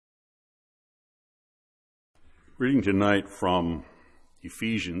Reading tonight from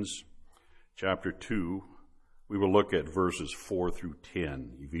Ephesians chapter 2, we will look at verses 4 through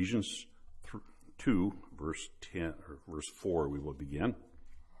 10. Ephesians 2, verse 4, we will begin.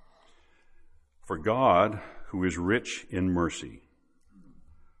 For God, who is rich in mercy,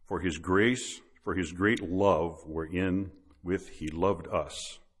 for his great love wherewith he loved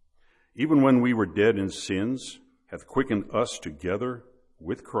us, even when we were dead in sins, hath quickened us together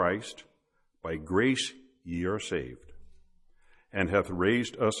with Christ. By grace ye are saved, and hath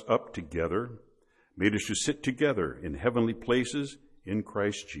raised us up together, made us to sit together in heavenly places in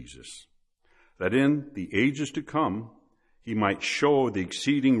Christ Jesus, that in the ages to come he might show the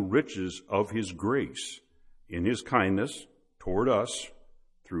exceeding riches of his grace in his kindness toward us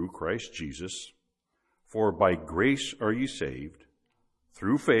through Christ Jesus. For by grace are ye saved,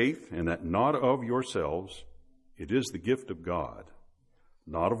 through faith, and that not of yourselves, it is the gift of God,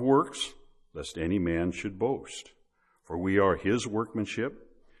 not of works, lest any man should boast. For we are his workmanship,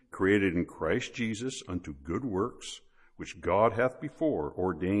 created in Christ Jesus unto good works, which God hath before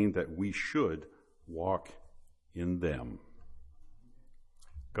ordained that we should walk in them.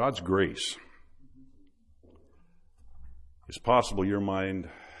 God's grace. It's possible your mind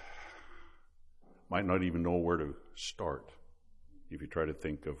might not even know where to start if you try to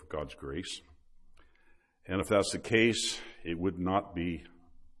think of God's grace. And if that's the case, it would not be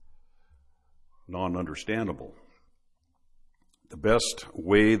non-understandable. The best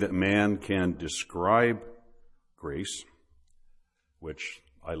way that man can describe grace, which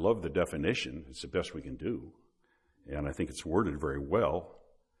I love the definition, it's the best we can do, and I think it's worded very well,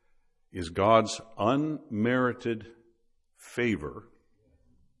 is God's unmerited favor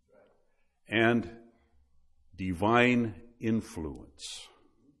and divine influence.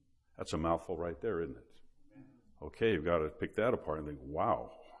 That's a mouthful right there, isn't it? Okay, you've got to pick that apart and think,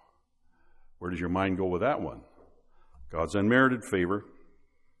 wow. Where does your mind go with that one? God's unmerited favor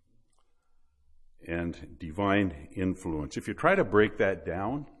and divine influence. If you try to break that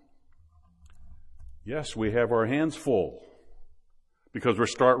down, yes, we have our hands full, because we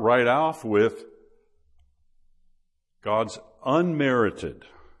start right off with God's unmerited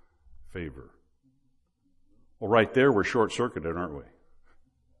favor. Well, right there we're short-circuited, aren't we?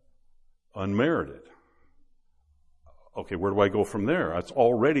 Unmerited. Okay, where do I go from there?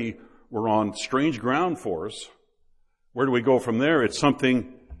 We're on strange ground for us. Where do we go from there? It's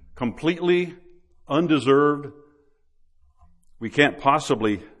something completely undeserved. We can't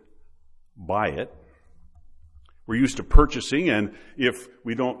possibly buy it. We're used to purchasing, and if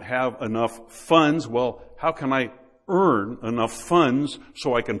we don't have enough funds, well, how can I earn enough funds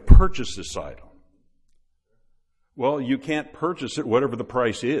so I can purchase this item? Well, you can't purchase it whatever the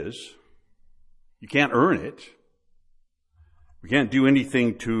price is. You can't earn it. We can't do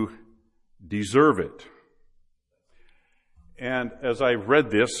anything to deserve it. And as I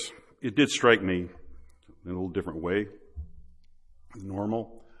read this, it did strike me in a little different way than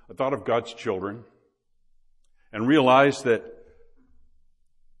normal. I thought of God's children and realized that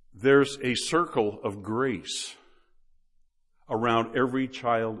there's a circle of grace around every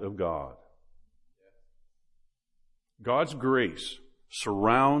child of God. God's grace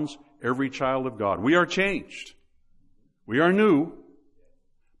surrounds every child of God. We are changed. We are new.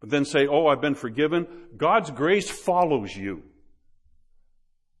 But then say, oh, I've been forgiven. God's grace follows you.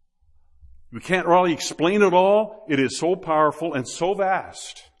 We can't really explain it all. It is so powerful and so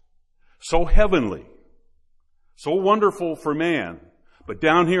vast, so heavenly, so wonderful for man. But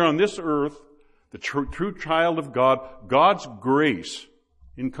down here on this earth, the true child of God, God's grace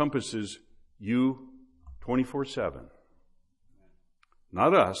encompasses you 24/7.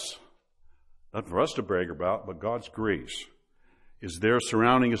 Not us, not for us to brag about, but God's grace is there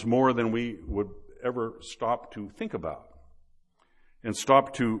surrounding us more than we would ever stop to think about and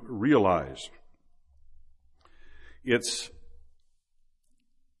stop to realize. It's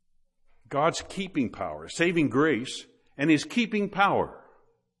God's keeping power, saving grace, and his keeping power.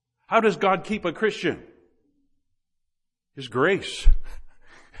 How does God keep a Christian? His grace.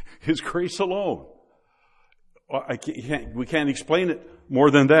 His grace alone. We can't explain it more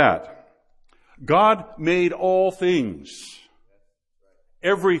than that. God made all things.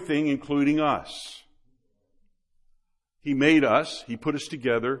 Everything, including us. He made us. He put us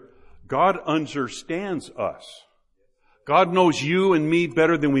together. God understands us. God knows you and me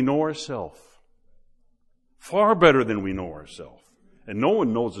better than we know ourselves. Far better than we know ourselves. And no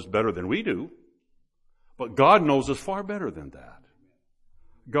one knows us better than we do. But God knows us far better than that.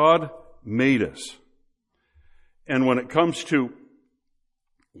 God made us. And when it comes to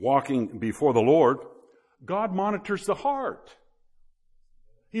walking before the Lord, God monitors the heart.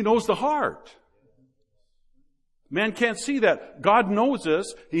 He knows the heart. Man can't see that. God knows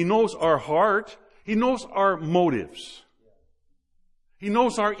us. He knows our heart. He knows our motives. He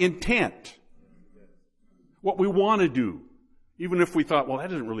knows our intent. What we want to do. Even if we thought, well,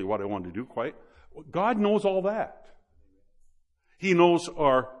 that isn't really what I want to do quite. God knows all that. He knows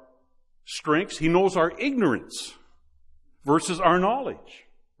our strengths. He knows our ignorance versus our knowledge,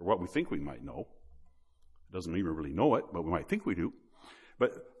 or what we think we might know. Doesn't even really know it, but we might think we do.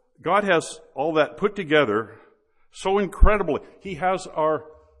 But God has all that put together so incredibly. He has our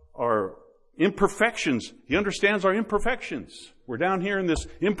imperfections. He understands our imperfections. We're down here in this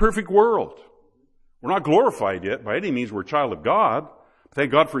imperfect world. We're not glorified yet. By any means, we're a child of God.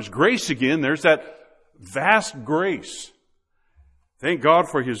 Thank God for His grace again. There's that vast grace. Thank God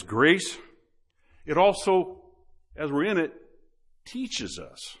for His grace. It also, as we're in it, teaches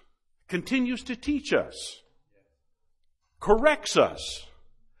us, continues to teach us, corrects us,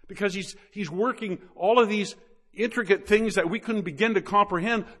 because He's working all of these intricate things that we couldn't begin to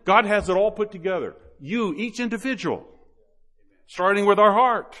comprehend. God has it all put together. You, each individual, starting with our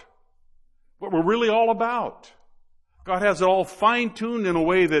heart, what we're really all about. God has it all fine-tuned in a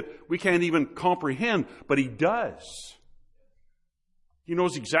way that we can't even comprehend, but He does. He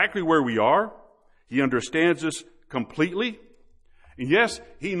knows exactly where we are. He understands us completely. And yes,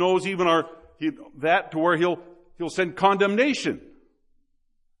 He knows even that to where He'll send condemnation.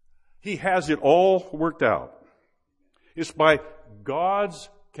 He has it all worked out. It's by God's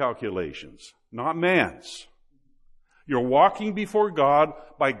calculations, not man's. You're walking before God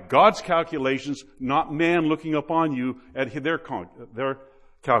by God's calculations, not man looking upon you at their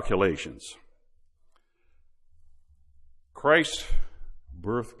calculations. Christ's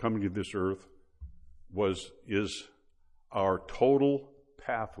birth, coming to this earth, is our total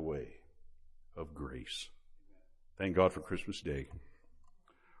pathway of grace. Thank God for Christmas Day.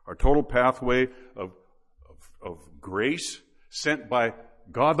 Our total pathway of grace sent by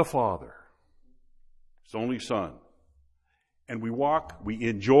God the Father, His only Son. And we walk, we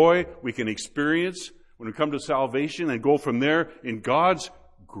enjoy, we can experience when we come to salvation and go from there in God's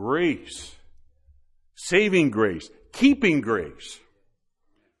grace. Saving grace, keeping grace.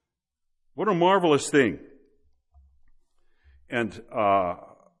 What a marvelous thing. And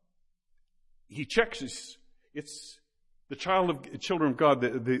He checks us. It's the children of God.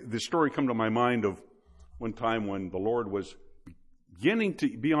 The story come to my mind of one time when the Lord was beginning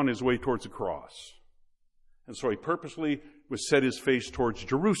to be on His way towards the cross. And so He purposely was set His face towards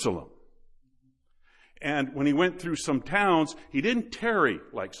Jerusalem. And when He went through some towns, He didn't tarry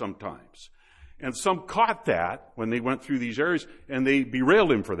like sometimes. And some caught that when they went through these areas, and they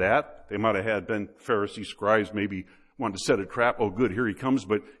berailed Him for that. They might have been Pharisees, scribes, maybe wanted to set a trap. Oh, good, here He comes.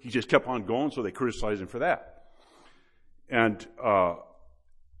 But He just kept on going, so they criticized Him for that. And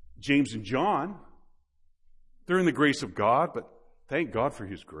James and John, they're in the grace of God, but thank God for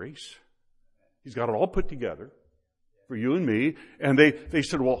His grace. He's got it all put together for you and me. And they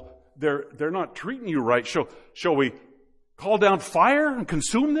said, well, they're not treating you right. Shall we call down fire and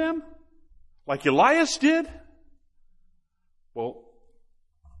consume them like Elias did? Well,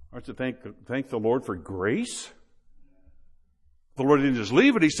 aren't you thank the Lord for grace? The Lord didn't just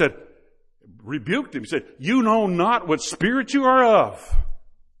leave it. He said, rebuked him. He said, you know not what spirit you are of.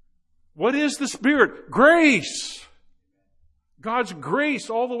 What is the Spirit? Grace. God's grace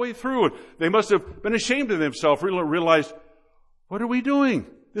all the way through it. They must have been ashamed of themselves, realized, what are we doing?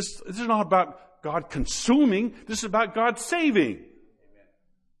 This is not about God consuming. This is about God saving.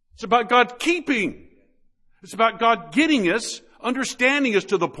 It's about God keeping. It's about God getting us, understanding us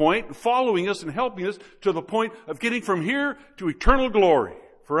to the point, following us and helping us to the point of getting from here to eternal glory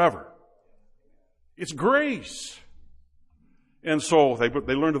forever. It's grace. And so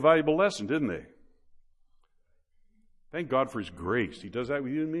they learned a valuable lesson, didn't they? Thank God for His grace. He does that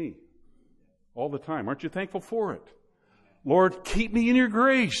with you and me all the time. Aren't you thankful for it? Lord, keep me in your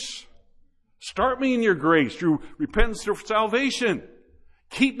grace. Start me in your grace through repentance, through salvation.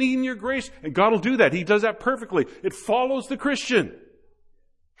 Keep me in your grace. And God will do that. He does that perfectly. It follows the Christian.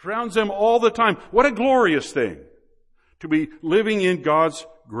 Surrounds them all the time. What a glorious thing to be living in God's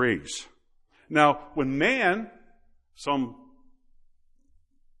grace. Now, when man, some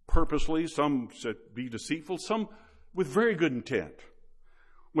purposely, some said be deceitful, some with very good intent.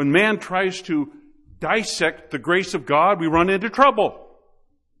 When man tries to dissect the grace of God, we run into trouble.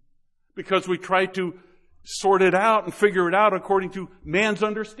 Because we try to sort it out and figure it out according to man's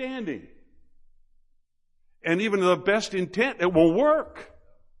understanding. And even the best intent, it won't work.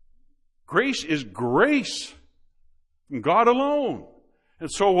 Grace is grace from God alone. And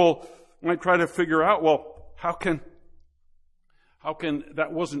so we'll might try to figure out, well, how can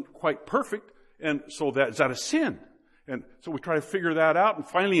that wasn't quite perfect, And so is that a sin? And so we try to figure that out, and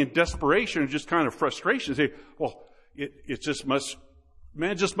finally in desperation and just kind of frustration say, well,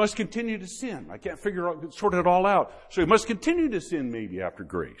 man just must continue to sin. I can't sort it all out. So he must continue to sin maybe after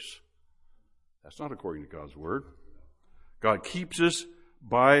grace. That's not according to God's word. God keeps us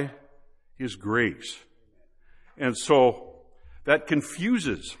by His grace. And so that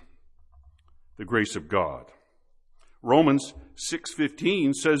confuses the grace of God. Romans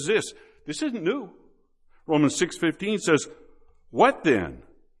 6:15 says this. This isn't new. Romans 6:15 says, "What then?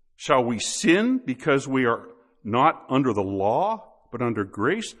 Shall we sin because we are not under the law, but under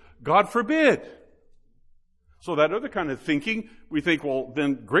grace? God forbid." So that other kind of thinking, we think, well,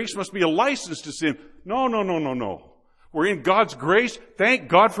 then grace must be a license to sin. No. We're in God's grace. Thank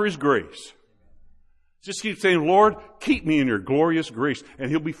God for His grace. Just keep saying, Lord, keep me in your glorious grace.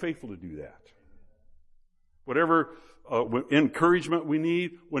 And He'll be faithful to do that. Whatever encouragement we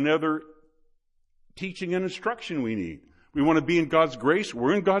need, whenever teaching and instruction we need. We want to be in God's grace.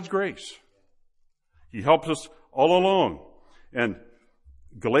 We're in God's grace. He helps us all along. And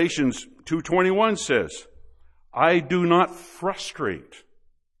Galatians 2:21 says, "I do not frustrate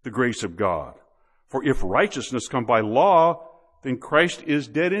the grace of God. For if righteousness come by law, then Christ is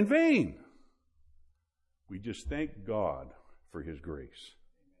dead in vain." We just thank God for His grace.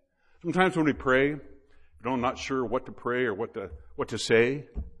 Sometimes when we pray, I'm not sure what to pray or what to say.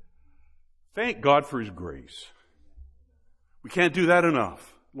 Thank God for His grace. We can't do that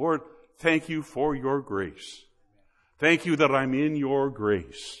enough. Lord, thank you for your grace. Thank you that I'm in your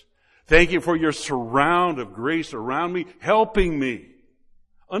grace. Thank you for your surround of grace around me, helping me,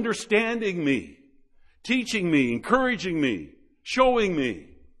 understanding me, teaching me, encouraging me, showing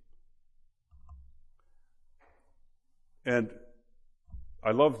me. And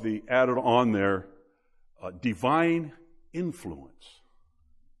I love the added on there, divine influence.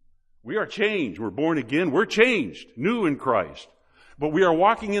 We are changed. We're born again. We're changed, new in Christ. But we are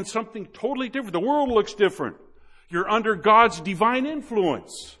walking in something totally different. The world looks different. You're under God's divine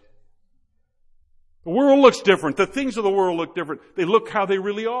influence. The world looks different. The things of the world look different. They look how they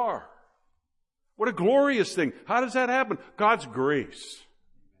really are. What a glorious thing. How does that happen? God's grace.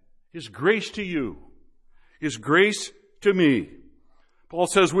 His grace to you. His grace to me. Paul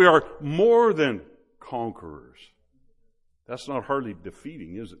says we are more than conquerors. That's not hardly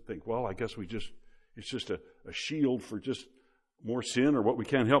defeating, is it? Think, well, I guess it's just a shield for just more sin or what we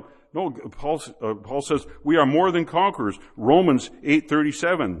can't help. No, Paul says we are more than conquerors. Romans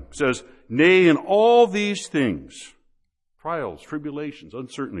 8:37 says, "Nay, in all these things, trials, tribulations,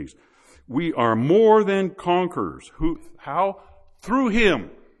 uncertainties, we are more than conquerors." How? Through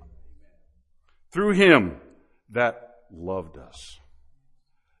Him. Through Him that loved us.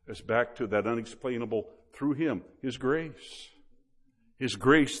 It's back to that unexplainable through Him, His grace. His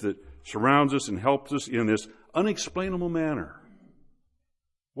grace that surrounds us and helps us in this unexplainable manner.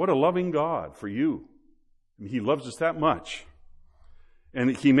 What a loving God for you. He loves us that much.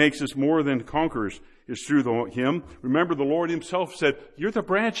 And He makes us more than conquerors is through Him. Remember, the Lord Himself said, "You're the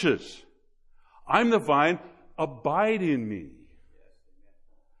branches. I'm the vine. Abide in me."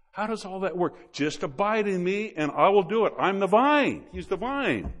 How does all that work? Just abide in me and I will do it. I'm the vine. He's the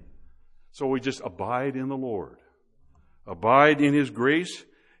vine. So we just abide in the Lord. Abide in His grace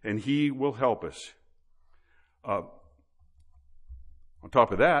and He will help us. On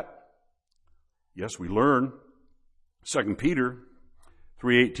top of that, yes, we learn 2 Peter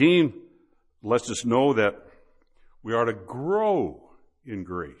 3:18 lets us know that we are to grow in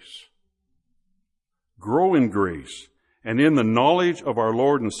grace. Grow in grace. And in the knowledge of our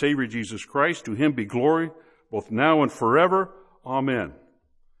Lord and Savior Jesus Christ, to Him be glory, both now and forever. Amen.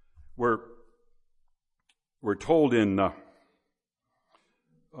 We're told in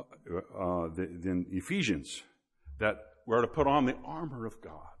Ephesians that we're to put on the armor of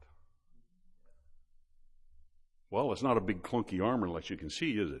God. Well, it's not a big clunky armor unless you can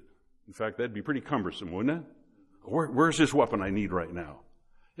see, is it? In fact, that'd be pretty cumbersome, wouldn't it? Where's this weapon I need right now?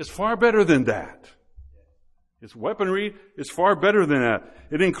 It's far better than that. Its weaponry is far better than that.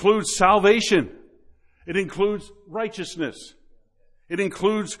 It includes salvation. It includes righteousness. It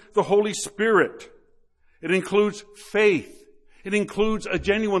includes the Holy Spirit. It includes faith. It includes a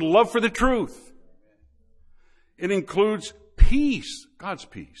genuine love for the truth. It includes peace, God's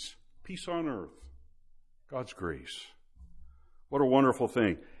peace. Peace on earth. God's grace. What a wonderful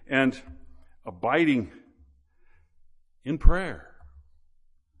thing. And abiding in prayer.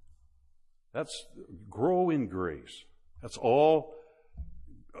 That's grow in grace. That's all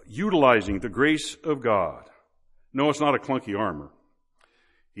utilizing the grace of God. No, it's not a clunky armor.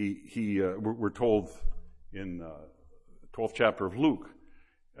 We're told in the 12th chapter of Luke,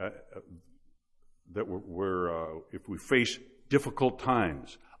 that if we face difficult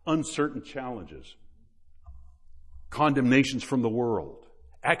times, uncertain challenges, condemnations from the world,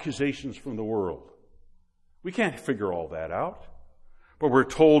 accusations from the world, we can't figure all that out. But we're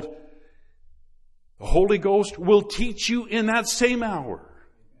told the Holy Ghost will teach you in that same hour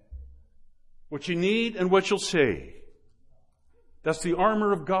what you need and what you'll say. That's the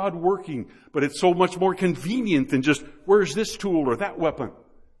armor of God working, but it's so much more convenient than just, where's this tool or that weapon?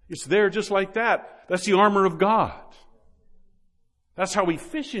 It's there just like that. That's the armor of God. That's how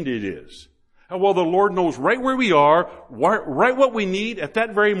efficient it is. How well the Lord knows right where we are, right what we need at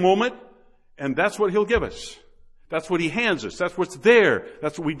that very moment, and that's what He'll give us. That's what He hands us. That's what's there.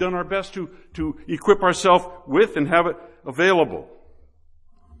 That's what we've done our best to equip ourselves with and have it available.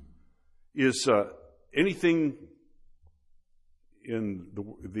 Is anything in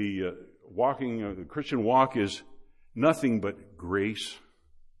the Christian walk is nothing but grace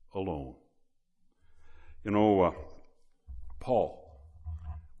alone. You know, Paul,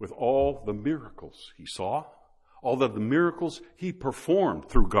 with all the miracles he saw, all of the miracles he performed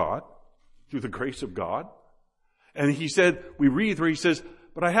through God, through the grace of God, and he said, we read where he says,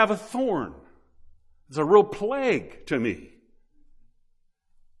 but I have a thorn. It's a real plague to me.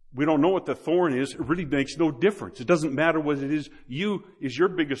 We don't know what the thorn is. It really makes no difference. It doesn't matter what it is. You is your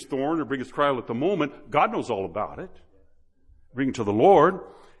biggest thorn or biggest trial at the moment. God knows all about it. Bring it to the Lord.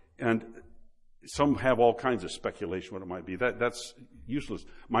 And some have all kinds of speculation what it might be. That's useless.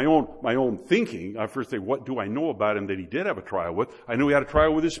 My own thinking, I first say, what do I know about him that he did have a trial with? I know he had a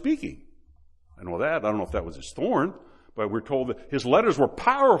trial with his speaking. I know that. I don't know if that was his thorn, but we're told that his letters were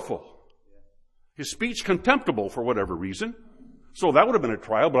powerful. His speech contemptible for whatever reason. So that would have been a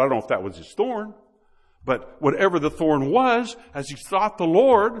trial, but I don't know if that was his thorn. But whatever the thorn was, as he sought the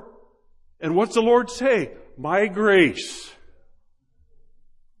Lord, and what's the Lord say? My grace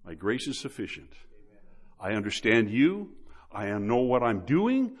is sufficient. I understand you. I know what I'm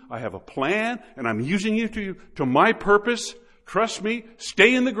doing. I have a plan, and I'm using you to my purpose. Trust me.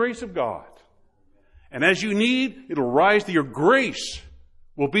 Stay in the grace of God. And as you need, it'll rise to your grace.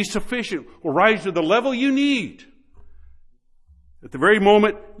 Will be sufficient. Will rise to the level you need. At the very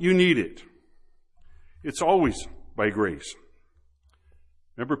moment you need it. It's always by grace.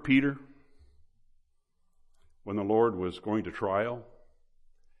 Remember Peter? When the Lord was going to trial,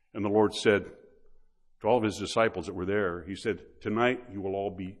 and the Lord said to all of His disciples that were there, He said, tonight you will all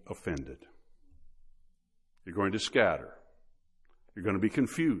be offended. You're going to scatter. You're going to be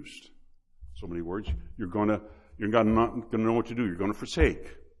confused. So many words. You're not going to know what to do. You're going to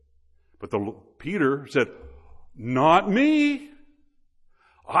forsake. But Peter said, not me.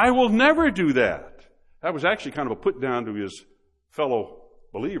 I will never do that. That was actually kind of a put down to his fellow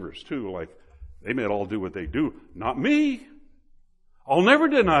believers too. Like, they may all do what they do. Not me. I'll never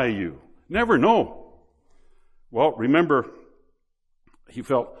deny you. Never, no. Well, remember, he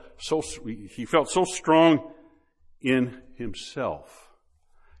felt so strong in himself.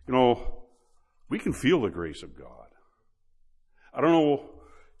 You know, we can feel the grace of God. I don't know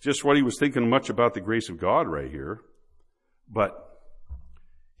just what he was thinking much about the grace of God right here, but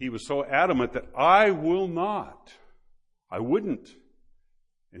he was so adamant that I wouldn't.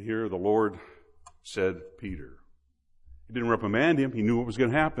 And here the Lord said, Peter. He didn't reprimand him. He knew what was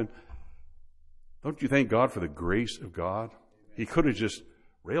going to happen. Don't you thank God for the grace of God? He could have just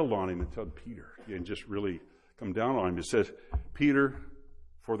railed on him and told Peter and just really come down on him. It says, Peter,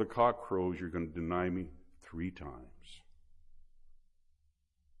 before the cock crows, you're going to deny me 3 times.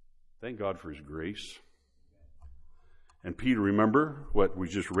 Thank God for His grace. And Peter, remember what we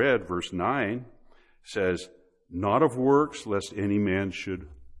just read, verse 9, says, not of works, lest any man should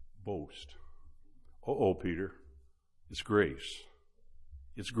boast. Peter, it's grace.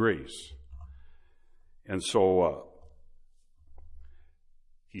 It's grace. And so,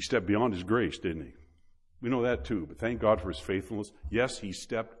 he stepped beyond his grace, didn't he? We know that too, but thank God for His faithfulness. Yes, he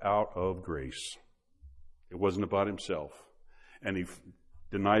stepped out of grace. It wasn't about himself. And he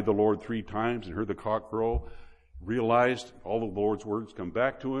denied the Lord 3 times and heard the cock crow. Realized all the Lord's words come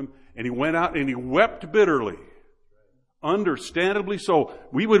back to him, and he went out and he wept bitterly. Understandably so.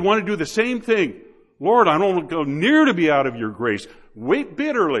 We would want to do the same thing. Lord, I don't want to go near to be out of your grace. Weep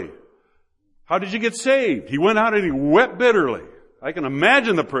bitterly. How did you get saved? He went out and he wept bitterly. I can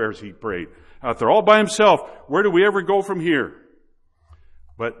imagine the prayers he prayed out there all by himself. Where do we ever go from here?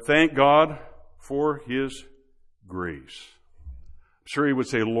 But thank God for His grace. I'm sure he would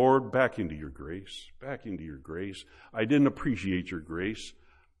say, Lord, back into your grace. Back into your grace. I didn't appreciate your grace.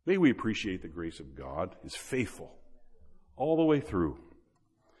 May we appreciate the grace of God. It's faithful all the way through.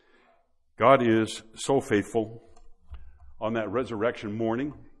 God is so faithful on that resurrection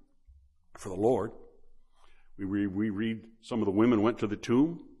morning for the Lord. We read some of the women went to the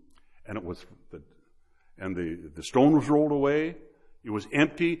tomb, and the stone was rolled away. It was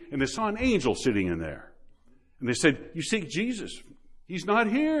empty, and they saw an angel sitting in there. And they said, "You seek Jesus. He's not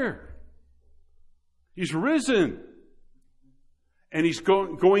here. He's risen. And he's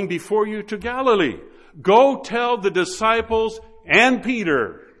going before you to Galilee. Go tell the disciples and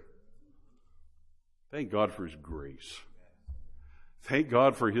Peter." Thank God for his grace. Thank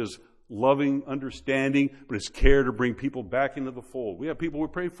God for his loving understanding, but his care to bring people back into the fold. We have people we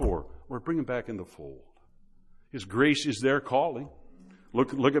pray for. We're bringing back in the fold. His grace is their calling.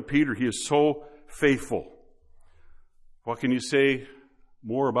 Look at Peter. He is so faithful. What can you say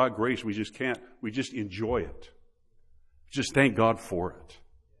more about grace? We just can't. We just enjoy it. Just thank God for it.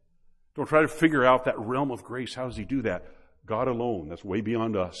 Don't try to figure out that realm of grace. How does he do that? God alone. That's way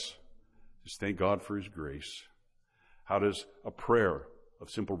beyond us. Just thank God for his grace. How does a prayer of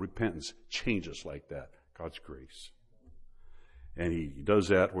simple repentance change us like that? God's grace. And he does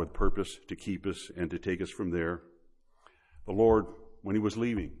that with purpose to keep us and to take us from there. The Lord, when he was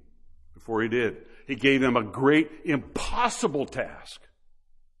leaving, before he did, he gave them a great, impossible task.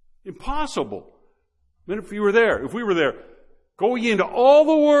 Impossible. I mean, if we were there, go ye into all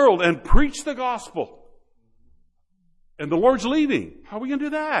the world and preach the gospel. And the Lord's leaving. How are we going to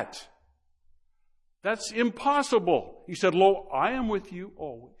do that? That's impossible. He said, "Lo, I am with you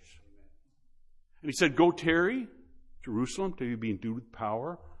always." And he said, "Go tarry Jerusalem till you be endued with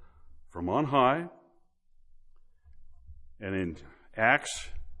power from on high." And in Acts,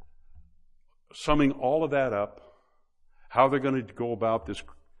 summing all of that up, how they're going to go about this,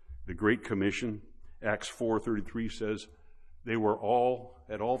 the Great Commission, Acts 4:33 says, they were all,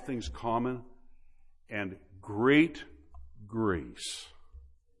 had all things common, and great grace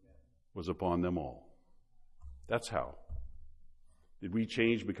was upon them all. That's how. Did we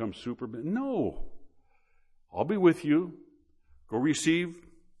change, become Superman? No. I'll be with you. Go receive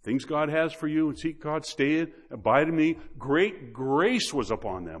things God has for you and seek God. Stay in, abide in me. Great grace was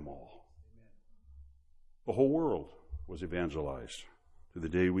upon them all. The whole world was evangelized to the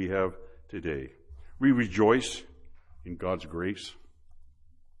day we have today. We rejoice in God's grace.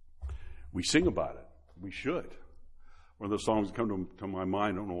 We sing about it. We should. One of the songs that come to my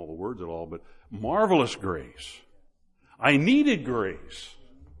mind, I don't know all the words at all, but marvelous grace. I needed grace.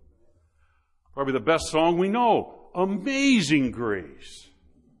 Probably the best song we know. Amazing grace.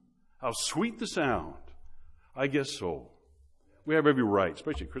 How sweet the sound. I guess so. We have every right,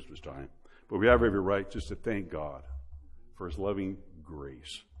 especially at Christmas time, but we have every right just to thank God for his loving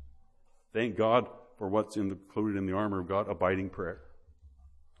grace. Thank God for what's included in the armor of God, abiding prayer.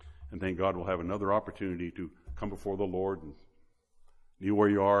 And thank God we'll have another opportunity to come before the Lord and kneel where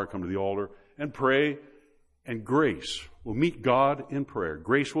you are, come to the altar and pray. And grace will meet God in prayer.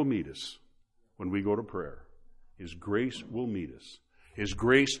 Grace will meet us when we go to prayer. His grace will meet us. His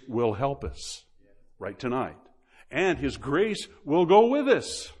grace will help us right tonight. And his grace will go with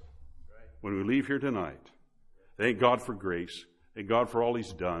us when we leave here tonight. Thank God for grace. Thank God for all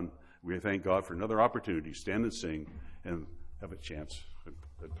he's done. We thank God for another opportunity to stand and sing and have a chance at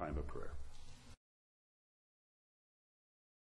a time of prayer.